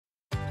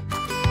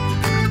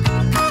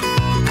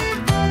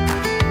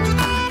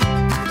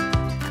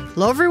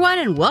Hello, everyone,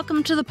 and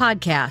welcome to the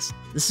podcast.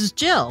 This is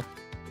Jill.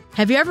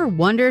 Have you ever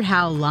wondered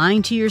how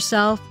lying to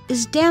yourself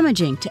is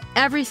damaging to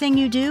everything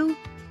you do?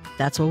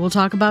 That's what we'll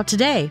talk about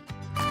today.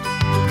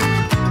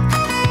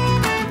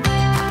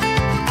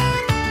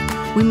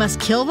 We must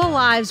kill the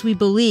lies we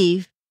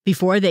believe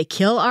before they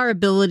kill our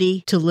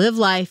ability to live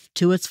life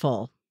to its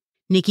full.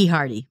 Nikki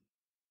Hardy.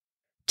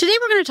 Today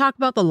we're going to talk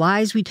about the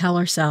lies we tell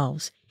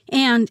ourselves,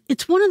 and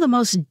it's one of the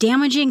most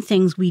damaging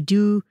things we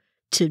do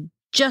to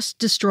just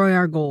destroy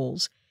our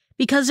goals.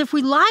 Because if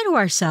we lie to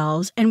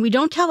ourselves and we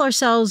don't tell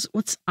ourselves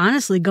what's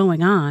honestly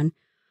going on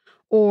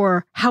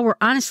or how we're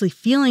honestly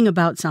feeling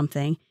about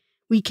something,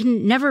 we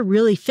can never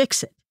really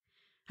fix it.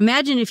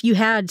 Imagine if you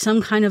had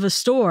some kind of a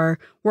store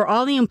where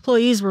all the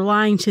employees were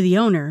lying to the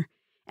owner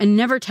and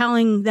never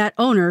telling that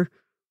owner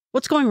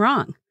what's going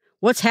wrong,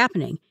 what's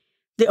happening.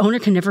 The owner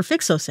can never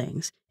fix those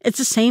things. It's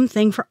the same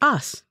thing for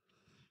us.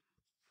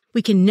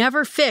 We can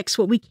never fix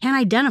what we can't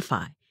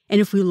identify. And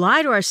if we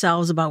lie to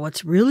ourselves about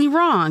what's really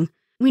wrong,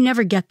 we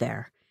never get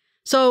there.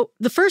 So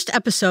the first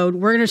episode,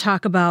 we're going to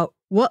talk about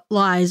what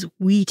lies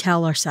we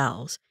tell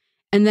ourselves.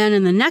 And then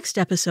in the next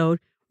episode,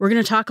 we're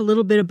going to talk a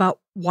little bit about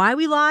why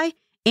we lie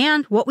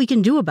and what we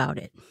can do about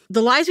it.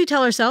 The lies we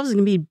tell ourselves is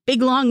going to be a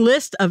big, long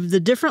list of the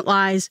different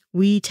lies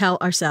we tell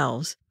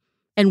ourselves.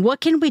 And what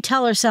can we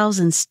tell ourselves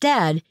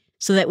instead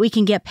so that we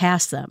can get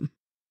past them?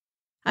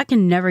 I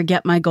can never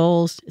get my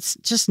goals. It's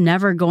just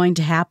never going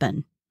to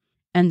happen.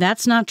 And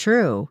that's not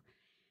true.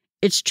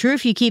 It's true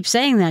if you keep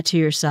saying that to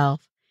yourself.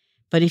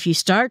 But if you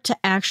start to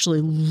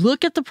actually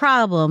look at the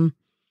problem,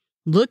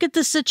 look at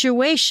the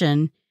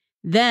situation,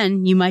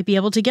 then you might be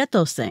able to get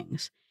those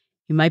things.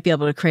 You might be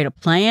able to create a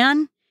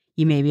plan.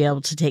 You may be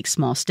able to take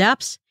small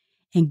steps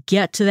and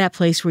get to that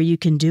place where you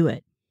can do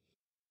it.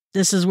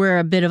 This is where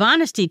a bit of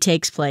honesty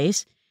takes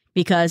place,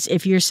 because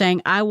if you're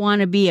saying, I want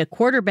to be a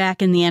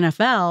quarterback in the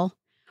NFL,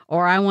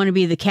 or I want to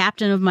be the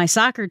captain of my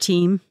soccer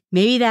team,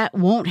 maybe that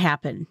won't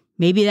happen.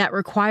 Maybe that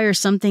requires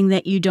something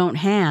that you don't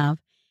have.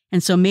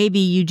 And so maybe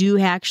you do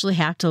actually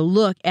have to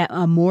look at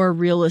a more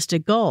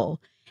realistic goal.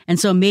 And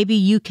so maybe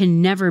you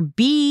can never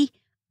be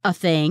a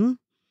thing,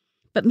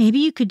 but maybe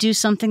you could do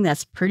something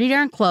that's pretty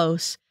darn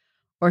close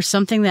or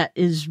something that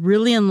is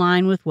really in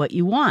line with what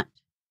you want.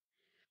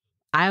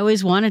 I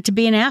always wanted to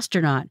be an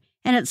astronaut.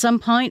 And at some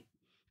point,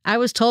 I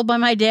was told by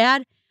my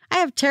dad, I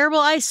have terrible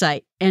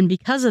eyesight. And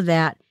because of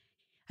that,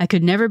 I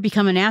could never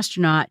become an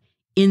astronaut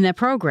in that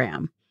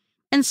program.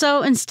 And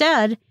so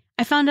instead,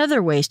 I found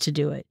other ways to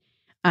do it.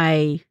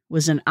 I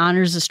was in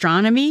honors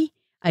astronomy.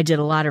 I did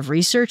a lot of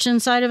research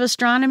inside of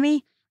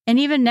astronomy. And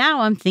even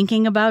now I'm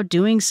thinking about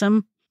doing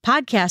some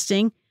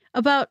podcasting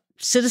about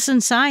citizen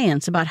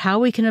science, about how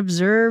we can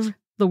observe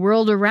the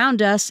world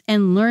around us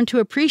and learn to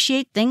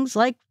appreciate things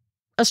like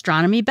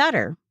astronomy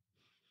better.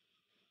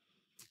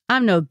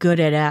 I'm no good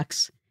at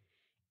X.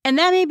 And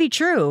that may be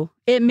true.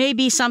 It may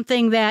be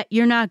something that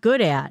you're not good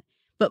at.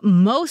 But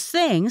most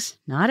things,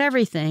 not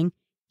everything,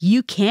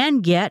 you can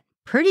get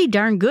pretty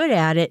darn good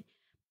at it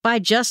by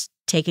just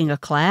taking a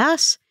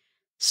class,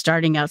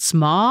 starting out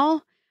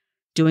small,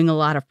 doing a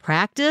lot of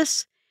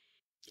practice.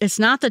 It's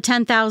not the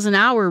 10,000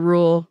 hour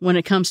rule when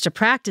it comes to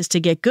practice to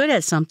get good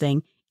at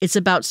something. It's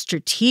about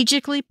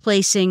strategically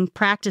placing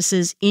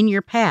practices in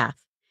your path,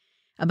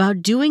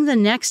 about doing the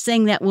next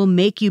thing that will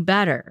make you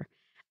better,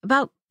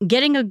 about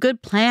getting a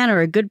good plan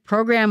or a good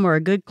program or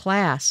a good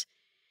class.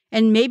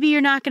 And maybe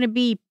you're not going to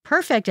be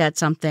perfect at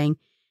something,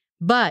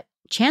 but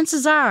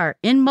chances are,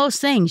 in most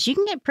things, you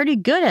can get pretty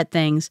good at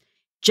things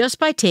just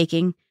by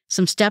taking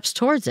some steps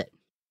towards it.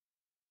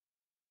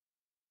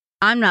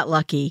 I'm not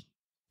lucky,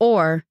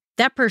 or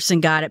that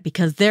person got it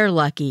because they're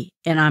lucky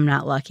and I'm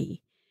not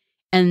lucky.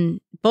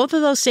 And both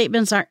of those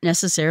statements aren't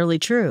necessarily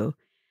true.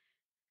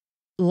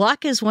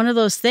 Luck is one of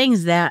those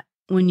things that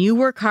when you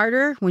work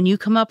harder, when you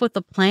come up with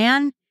a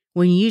plan,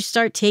 when you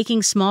start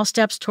taking small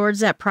steps towards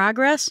that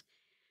progress,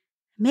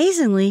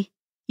 amazingly,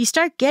 you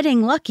start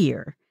getting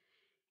luckier.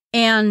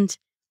 And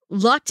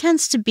luck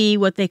tends to be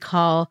what they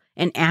call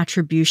an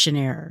attribution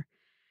error.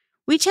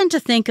 We tend to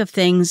think of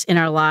things in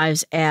our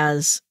lives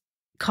as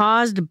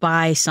caused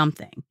by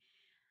something.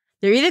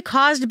 They're either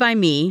caused by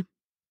me,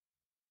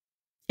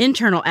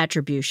 internal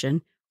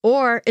attribution,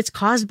 or it's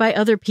caused by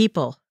other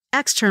people,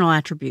 external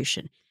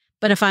attribution.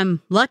 But if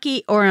I'm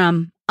lucky or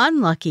I'm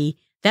unlucky,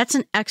 that's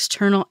an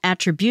external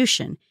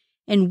attribution.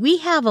 And we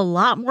have a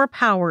lot more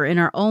power in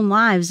our own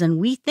lives than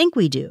we think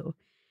we do.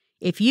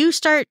 If you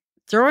start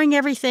throwing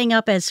everything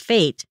up as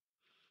fate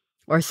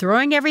or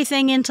throwing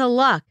everything into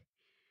luck,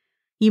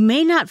 you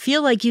may not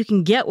feel like you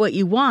can get what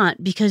you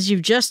want because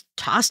you've just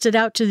tossed it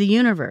out to the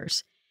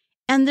universe.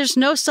 And there's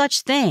no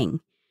such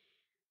thing.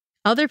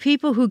 Other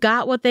people who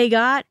got what they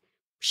got,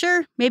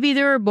 sure, maybe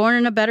they were born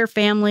in a better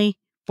family,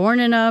 born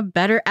in a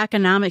better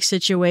economic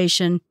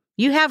situation.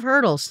 You have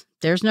hurdles,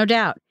 there's no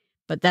doubt,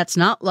 but that's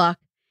not luck.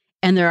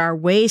 And there are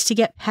ways to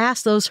get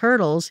past those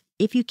hurdles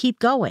if you keep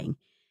going,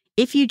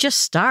 if you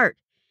just start.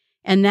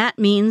 And that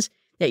means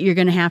that you're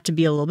going to have to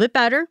be a little bit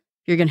better.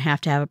 You're going to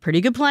have a pretty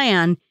good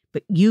plan,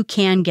 but you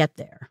can get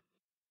there.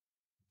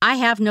 I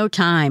have no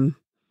time.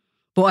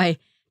 Boy,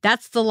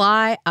 that's the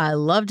lie I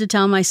love to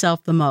tell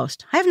myself the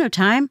most. I have no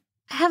time.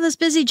 I have this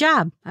busy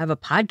job. I have a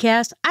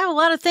podcast. I have a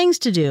lot of things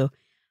to do.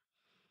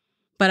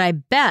 But I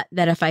bet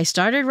that if I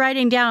started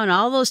writing down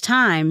all those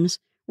times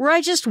where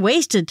I just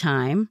wasted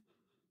time,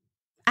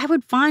 I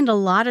would find a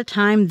lot of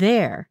time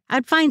there.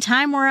 I'd find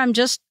time where I'm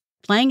just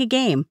playing a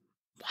game,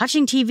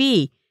 watching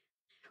TV,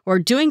 or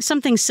doing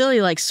something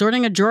silly like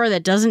sorting a drawer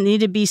that doesn't need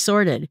to be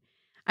sorted.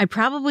 I'd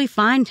probably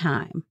find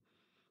time.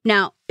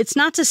 Now, it's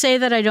not to say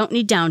that I don't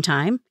need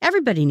downtime.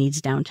 Everybody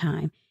needs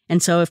downtime.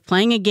 And so if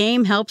playing a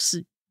game helps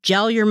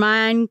gel your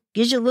mind,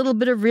 gives you a little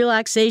bit of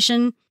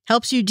relaxation,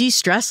 helps you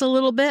de-stress a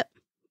little bit,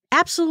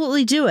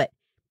 absolutely do it.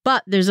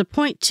 But there's a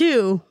point,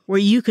 too, where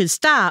you could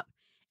stop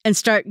and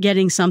start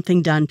getting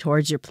something done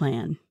towards your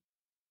plan.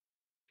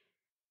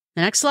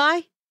 The next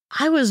lie,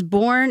 I was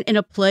born in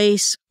a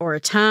place or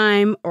a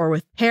time or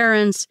with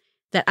parents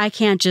that I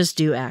can't just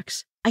do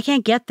X. I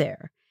can't get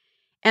there.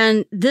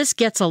 And this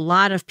gets a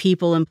lot of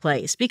people in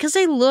place because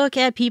they look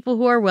at people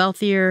who are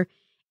wealthier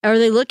or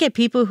they look at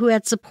people who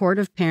had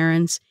supportive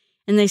parents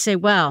and they say,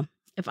 well,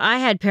 if I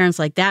had parents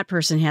like that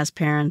person has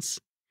parents,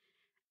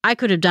 I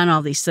could have done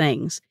all these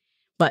things.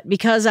 But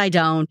because I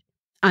don't,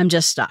 I'm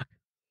just stuck.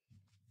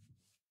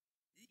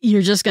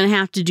 You're just going to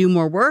have to do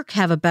more work,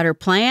 have a better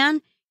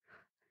plan.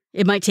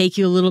 It might take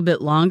you a little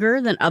bit longer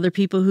than other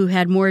people who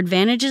had more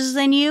advantages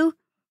than you,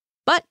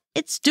 but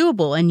it's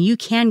doable and you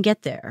can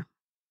get there.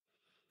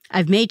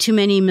 I've made too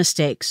many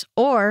mistakes,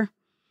 or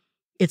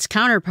its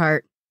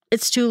counterpart,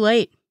 it's too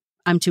late.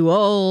 I'm too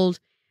old.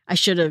 I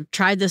should have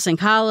tried this in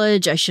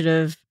college. I should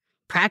have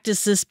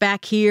practiced this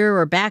back here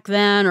or back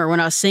then or when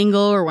I was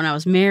single or when I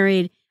was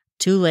married.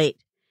 Too late.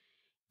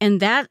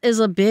 And that is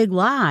a big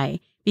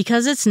lie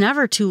because it's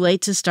never too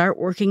late to start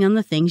working on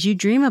the things you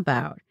dream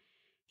about.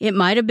 It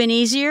might have been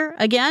easier,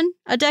 again,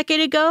 a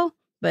decade ago,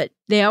 but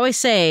they always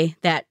say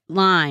that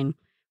line,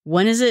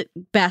 when is it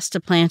best to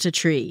plant a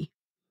tree?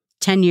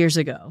 10 years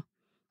ago.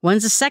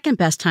 When's the second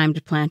best time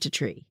to plant a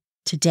tree?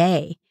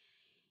 Today.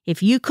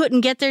 If you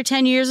couldn't get there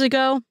 10 years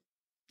ago,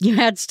 you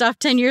had stuff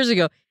 10 years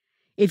ago.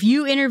 If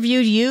you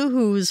interviewed you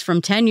who's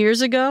from 10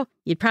 years ago,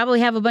 you'd probably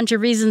have a bunch of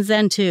reasons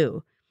then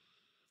too.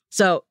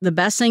 So the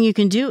best thing you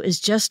can do is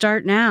just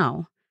start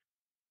now.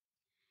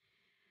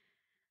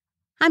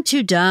 I'm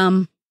too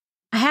dumb.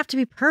 I have to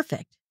be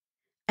perfect.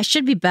 I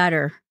should be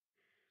better.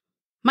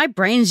 My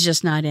brain's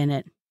just not in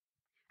it.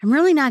 I'm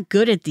really not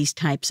good at these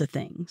types of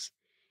things.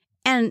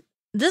 And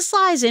this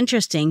lie is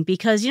interesting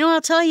because, I'll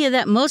tell you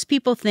that most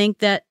people think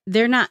that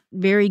they're not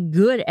very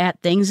good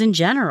at things in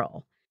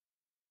general.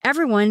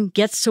 Everyone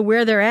gets to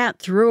where they're at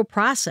through a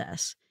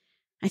process.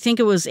 I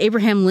think it was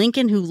Abraham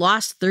Lincoln who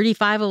lost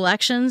 35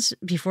 elections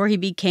before he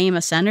became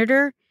a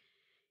senator.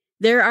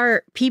 There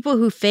are people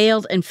who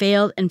failed and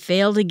failed and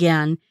failed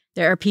again.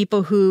 There are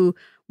people who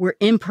were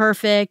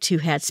imperfect, who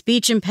had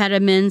speech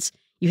impediments.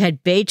 You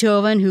had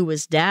Beethoven who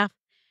was deaf.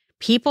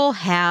 People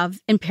have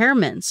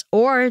impairments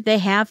or they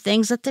have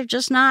things that they're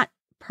just not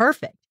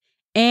perfect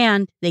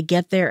and they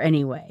get there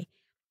anyway.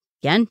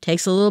 Again,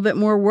 takes a little bit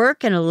more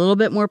work and a little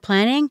bit more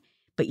planning,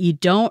 but you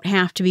don't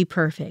have to be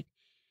perfect.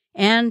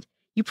 And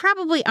you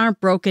probably aren't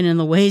broken in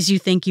the ways you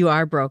think you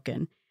are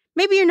broken.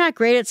 Maybe you're not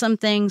great at some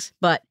things,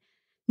 but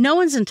no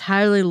one's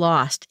entirely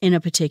lost in a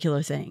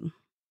particular thing.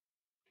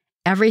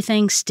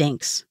 Everything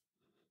stinks.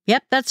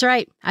 Yep, that's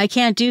right. I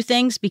can't do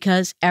things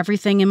because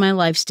everything in my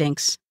life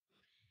stinks.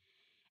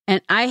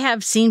 And I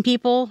have seen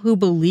people who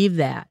believe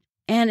that.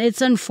 And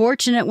it's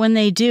unfortunate when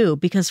they do,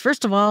 because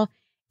first of all,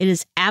 it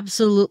is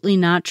absolutely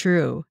not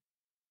true.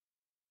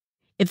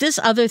 If this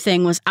other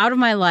thing was out of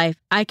my life,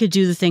 I could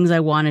do the things I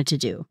wanted to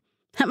do.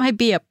 That might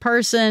be a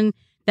person,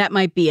 that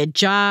might be a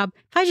job.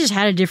 If I just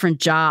had a different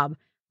job,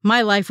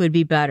 my life would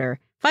be better.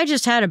 If I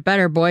just had a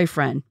better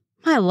boyfriend,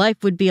 my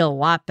life would be a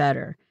lot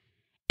better.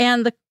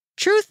 And the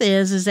truth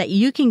is that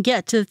you can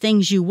get to the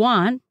things you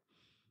want,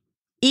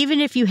 even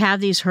if you have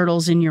these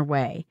hurdles in your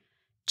way.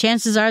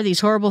 Chances are these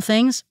horrible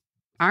things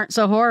aren't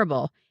so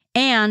horrible,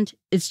 and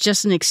it's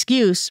just an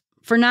excuse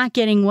for not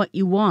getting what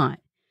you want.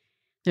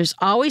 There's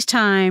always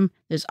time,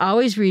 there's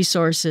always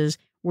resources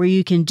where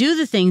you can do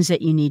the things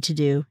that you need to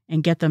do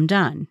and get them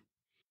done.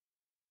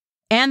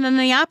 And then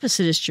the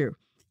opposite is true.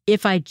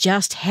 If I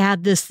just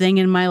had this thing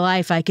in my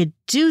life, I could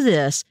do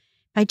this.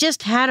 If I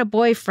just had a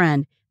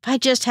boyfriend, if I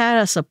just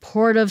had a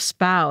supportive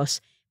spouse,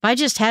 if I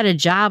just had a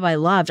job I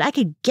loved, I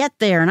could get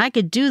there and I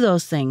could do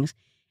those things.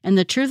 And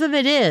the truth of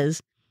it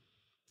is,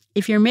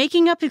 if you're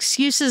making up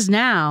excuses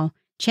now,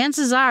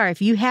 chances are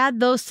if you had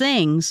those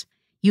things,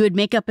 you would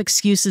make up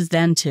excuses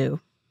then too.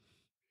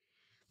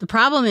 The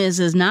problem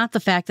is not the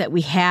fact that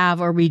we have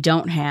or we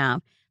don't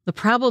have. The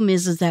problem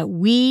is that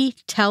we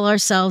tell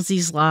ourselves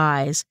these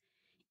lies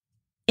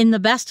in the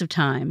best of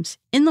times,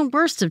 in the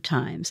worst of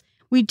times.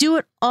 We do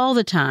it all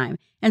the time.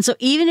 And so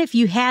even if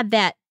you had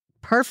that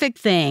perfect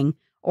thing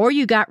or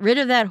you got rid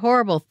of that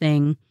horrible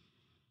thing,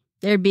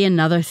 there'd be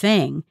another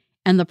thing.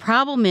 And the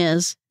problem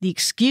is the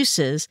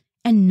excuses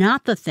and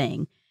not the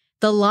thing.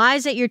 The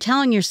lies that you're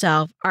telling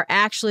yourself are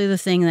actually the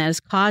thing that is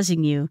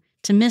causing you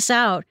to miss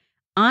out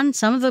on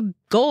some of the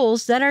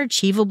goals that are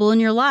achievable in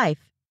your life.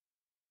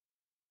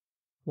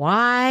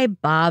 Why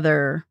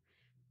bother?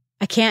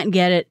 I can't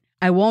get it.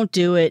 I won't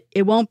do it.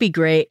 It won't be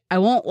great. I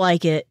won't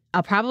like it.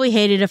 I'll probably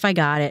hate it if I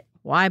got it.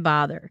 Why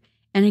bother?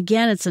 And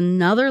again, it's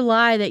another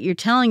lie that you're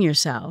telling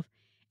yourself.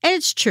 And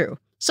it's true.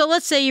 So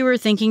let's say you were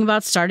thinking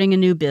about starting a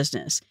new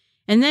business.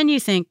 And then you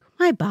think,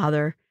 why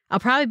bother? I'll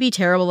probably be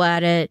terrible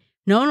at it.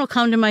 No one will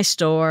come to my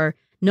store.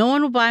 No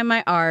one will buy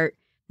my art.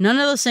 None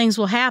of those things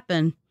will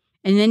happen.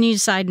 And then you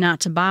decide not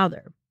to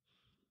bother.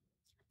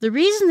 The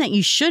reason that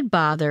you should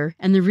bother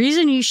and the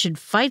reason you should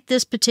fight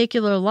this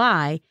particular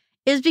lie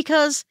is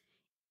because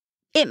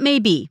it may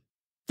be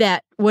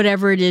that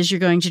whatever it is you're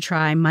going to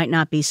try might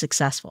not be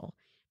successful.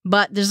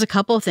 But there's a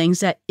couple of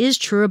things that is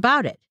true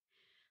about it.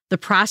 The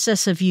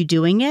process of you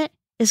doing it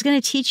is going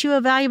to teach you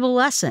a valuable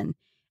lesson.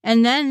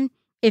 And then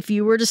if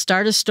you were to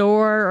start a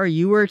store or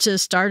you were to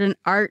start an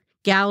art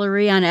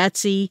gallery on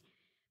Etsy,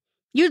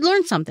 you'd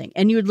learn something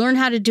and you'd learn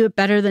how to do it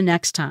better the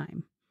next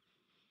time.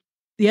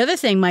 The other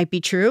thing might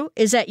be true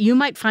is that you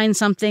might find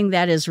something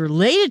that is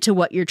related to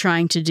what you're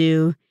trying to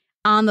do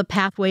on the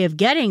pathway of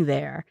getting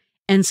there.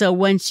 And so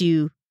once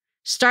you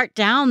start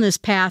down this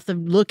path of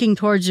looking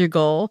towards your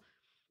goal,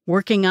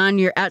 working on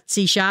your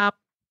Etsy shop,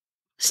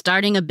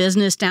 starting a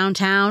business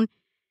downtown,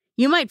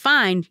 you might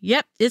find,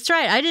 yep, it's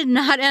right. I did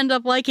not end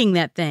up liking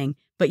that thing.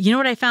 But you know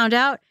what I found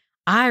out?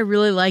 I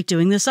really like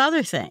doing this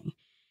other thing.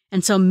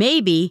 And so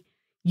maybe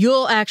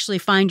you'll actually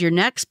find your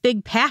next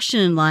big passion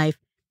in life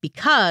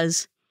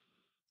because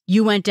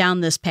you went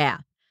down this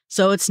path.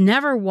 So it's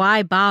never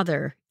why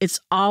bother. It's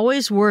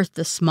always worth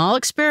the small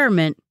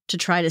experiment to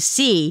try to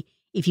see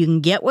if you can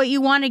get what you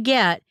want to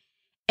get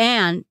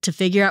and to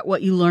figure out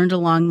what you learned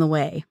along the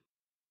way.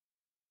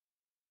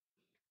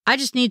 I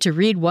just need to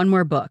read one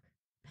more book.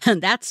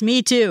 And that's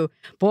me too.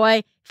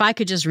 Boy, if I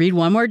could just read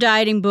one more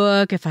dieting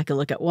book, if I could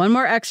look at one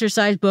more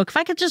exercise book, if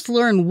I could just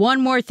learn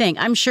one more thing,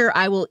 I'm sure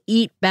I will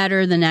eat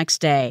better the next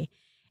day.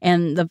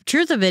 And the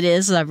truth of it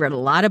is, I've read a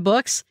lot of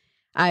books.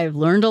 I've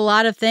learned a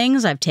lot of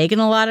things. I've taken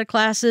a lot of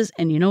classes.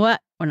 And you know what?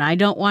 When I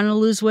don't want to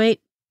lose weight,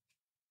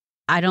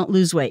 I don't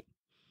lose weight.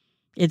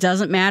 It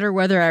doesn't matter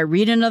whether I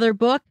read another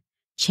book.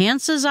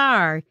 Chances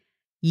are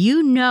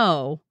you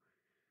know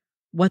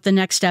what the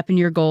next step in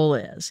your goal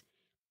is.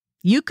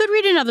 You could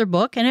read another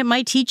book and it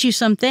might teach you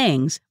some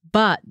things,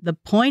 but the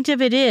point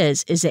of it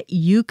is that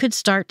you could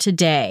start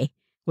today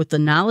with the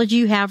knowledge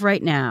you have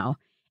right now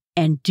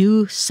and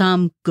do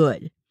some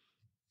good.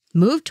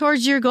 Move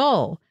towards your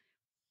goal.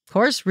 Of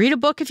course, read a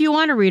book if you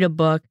want to read a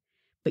book,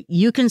 but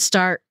you can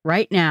start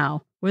right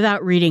now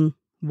without reading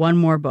one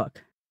more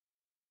book.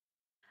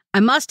 I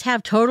must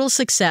have total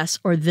success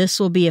or this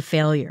will be a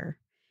failure.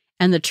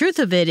 And the truth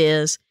of it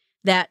is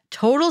that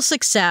total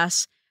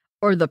success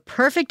or the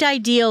perfect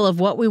ideal of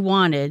what we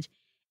wanted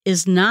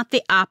is not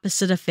the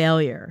opposite of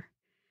failure.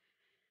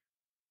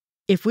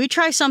 If we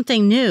try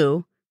something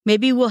new,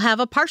 maybe we'll have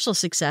a partial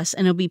success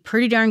and it'll be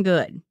pretty darn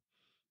good.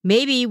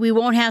 Maybe we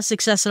won't have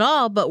success at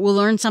all, but we'll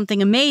learn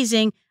something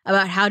amazing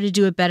about how to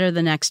do it better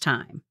the next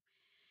time.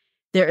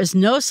 There is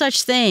no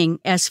such thing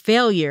as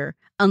failure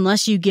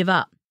unless you give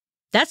up.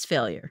 That's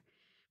failure.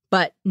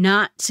 But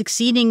not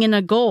succeeding in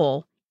a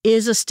goal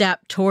is a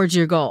step towards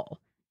your goal.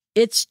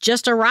 It's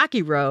just a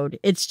rocky road.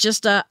 It's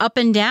just a up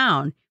and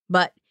down.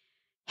 But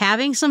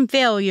having some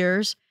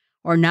failures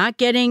or not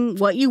getting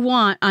what you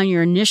want on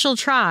your initial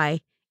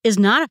try is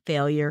not a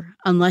failure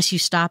unless you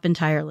stop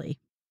entirely.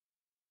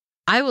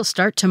 I will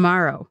start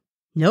tomorrow.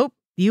 Nope,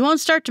 you won't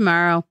start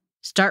tomorrow.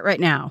 Start right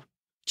now.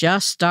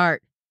 Just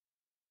start.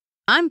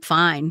 I'm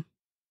fine.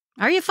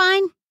 Are you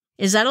fine?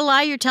 Is that a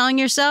lie you're telling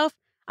yourself?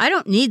 I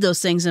don't need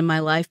those things in my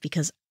life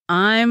because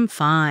I'm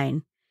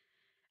fine.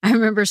 I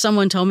remember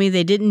someone told me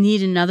they didn't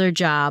need another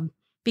job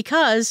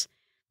because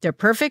they're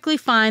perfectly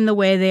fine the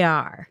way they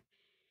are.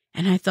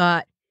 And I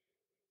thought,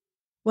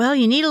 well,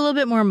 you need a little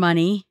bit more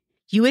money.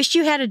 You wish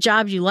you had a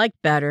job you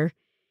liked better.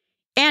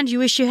 And you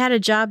wish you had a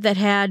job that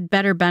had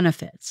better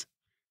benefits.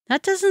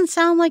 That doesn't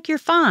sound like you're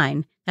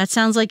fine. That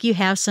sounds like you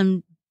have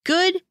some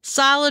good,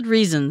 solid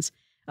reasons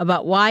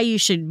about why you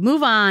should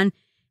move on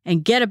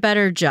and get a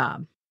better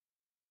job.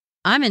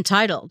 I'm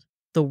entitled.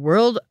 The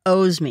world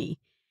owes me.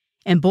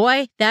 And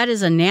boy, that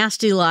is a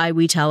nasty lie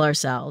we tell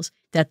ourselves,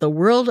 that the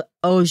world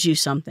owes you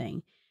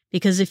something.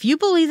 Because if you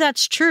believe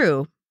that's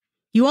true,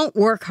 you won't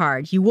work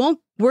hard. You won't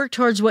work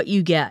towards what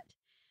you get.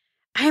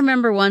 I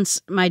remember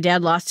once my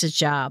dad lost his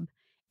job.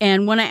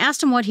 And when I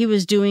asked him what he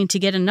was doing to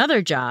get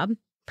another job,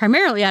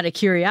 primarily out of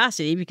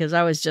curiosity because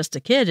I was just a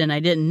kid and I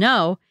didn't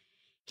know,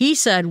 he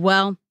said,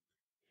 well,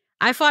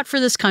 I fought for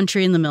this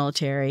country in the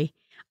military.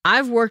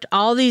 I've worked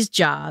all these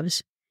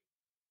jobs.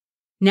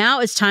 Now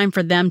it's time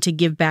for them to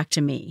give back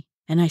to me.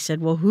 And I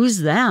said, well, who's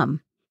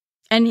them?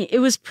 And it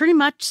was pretty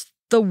much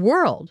the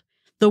world.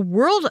 The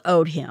world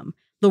owed him.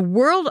 The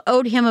world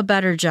owed him a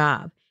better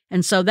job.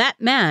 And so that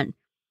meant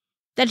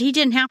that he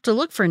didn't have to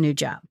look for a new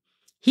job.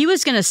 He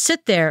was going to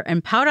sit there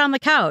and pout on the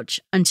couch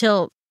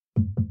until,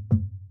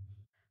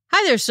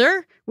 hi there,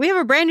 sir. We have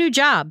a brand new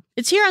job.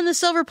 It's here on the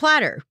silver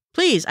platter.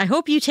 Please, I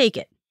hope you take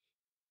it.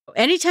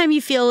 Anytime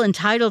you feel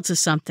entitled to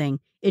something,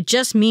 it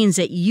just means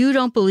that you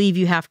don't believe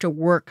you have to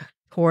work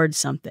towards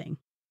something.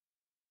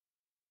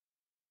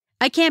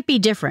 I can't be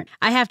different.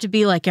 I have to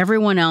be like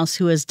everyone else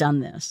who has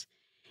done this.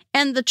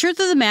 And the truth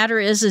of the matter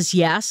is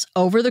yes,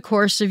 over the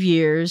course of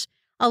years,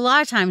 a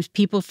lot of times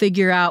people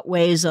figure out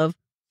ways of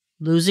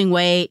losing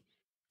weight,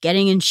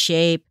 getting in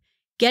shape,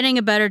 getting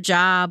a better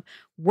job,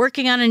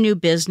 working on a new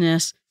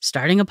business,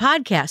 starting a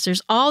podcast.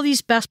 There's all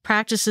these best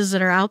practices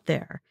that are out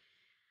there.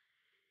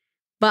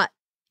 But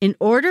in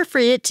order for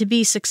it to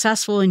be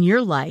successful in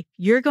your life,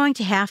 you're going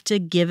to have to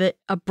give it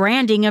a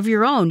branding of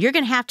your own. You're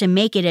going to have to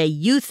make it a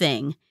you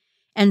thing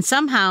and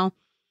somehow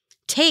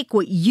take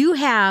what you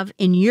have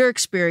in your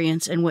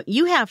experience and what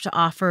you have to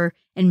offer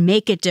and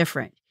make it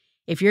different.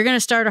 If you're going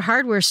to start a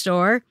hardware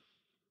store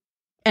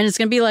and it's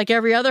going to be like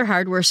every other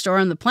hardware store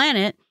on the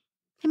planet,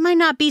 it might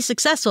not be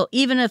successful,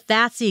 even if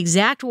that's the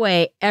exact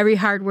way every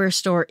hardware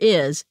store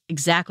is,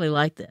 exactly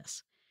like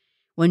this.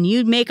 When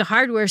you make a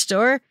hardware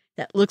store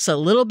that looks a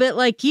little bit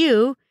like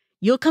you,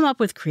 you'll come up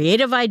with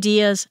creative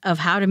ideas of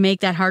how to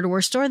make that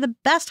hardware store the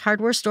best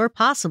hardware store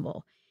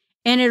possible.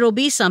 And it'll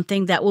be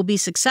something that will be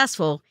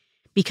successful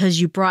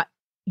because you brought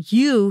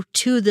you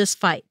to this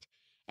fight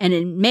and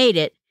it made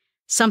it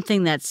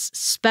something that's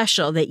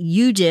special that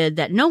you did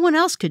that no one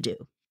else could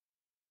do.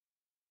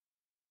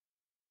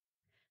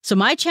 So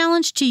my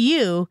challenge to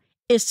you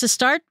is to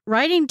start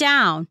writing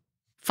down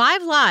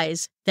 5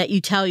 lies that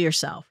you tell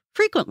yourself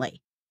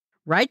frequently.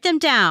 Write them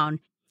down.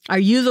 Are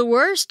you the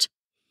worst?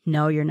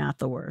 No, you're not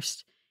the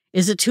worst.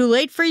 Is it too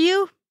late for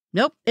you?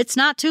 Nope, it's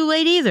not too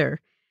late either.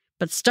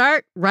 But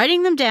start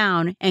writing them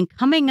down and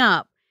coming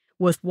up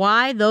with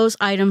why those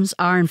items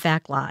are in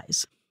fact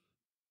lies.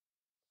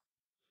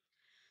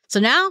 So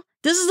now,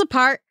 this is the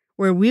part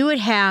where we would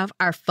have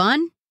our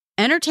fun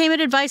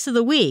entertainment advice of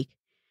the week.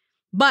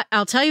 But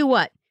I'll tell you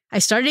what, I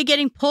started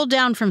getting pulled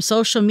down from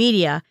social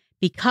media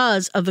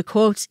because of the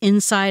quotes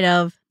inside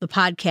of the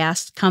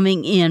podcast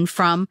coming in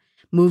from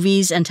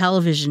movies and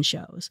television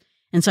shows.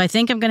 And so I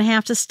think I'm going to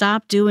have to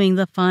stop doing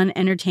the fun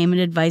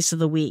entertainment advice of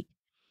the week.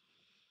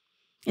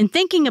 In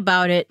thinking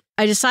about it,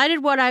 I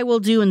decided what I will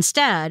do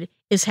instead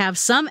is have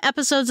some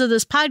episodes of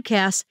this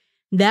podcast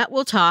that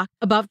will talk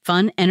about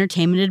fun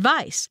entertainment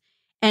advice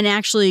and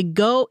actually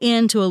go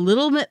into a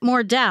little bit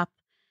more depth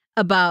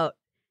about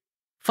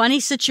funny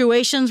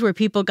situations where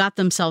people got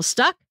themselves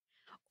stuck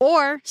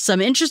or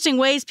some interesting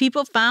ways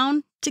people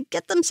found to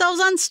get themselves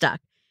unstuck.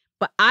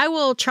 But I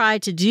will try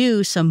to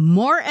do some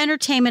more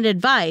entertainment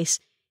advice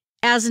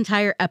as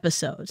entire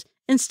episodes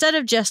instead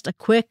of just a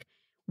quick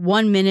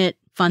 1-minute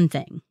fun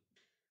thing.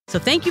 So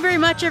thank you very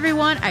much,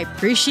 everyone. I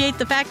appreciate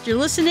the fact you're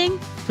listening.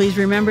 Please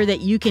remember that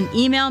you can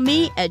email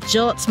me at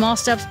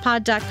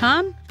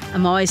jill@smallstepspod.com.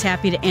 I'm always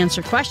happy to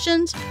answer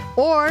questions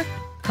or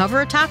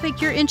cover a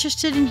topic you're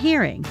interested in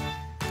hearing.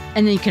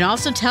 And then you can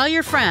also tell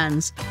your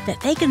friends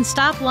that they can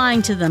stop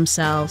lying to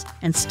themselves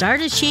and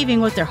start achieving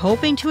what they're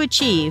hoping to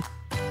achieve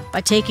by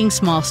taking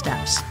small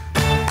steps.